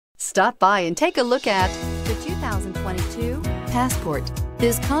Stop by and take a look at the 2022 Passport.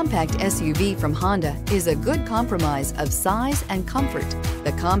 This compact SUV from Honda is a good compromise of size and comfort.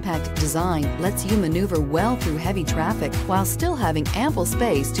 The compact design lets you maneuver well through heavy traffic while still having ample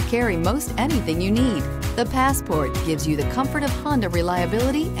space to carry most anything you need. The Passport gives you the comfort of Honda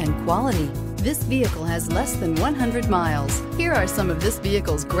reliability and quality. This vehicle has less than 100 miles. Here are some of this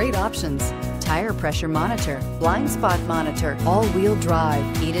vehicle's great options: tire pressure monitor, blind spot monitor, all-wheel drive,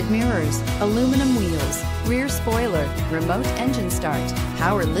 heated mirrors, aluminum wheels, rear spoiler, remote engine start,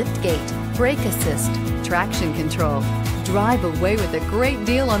 power lift gate, brake assist, traction control. Drive away with a great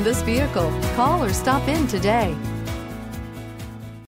deal on this vehicle. Call or stop in today.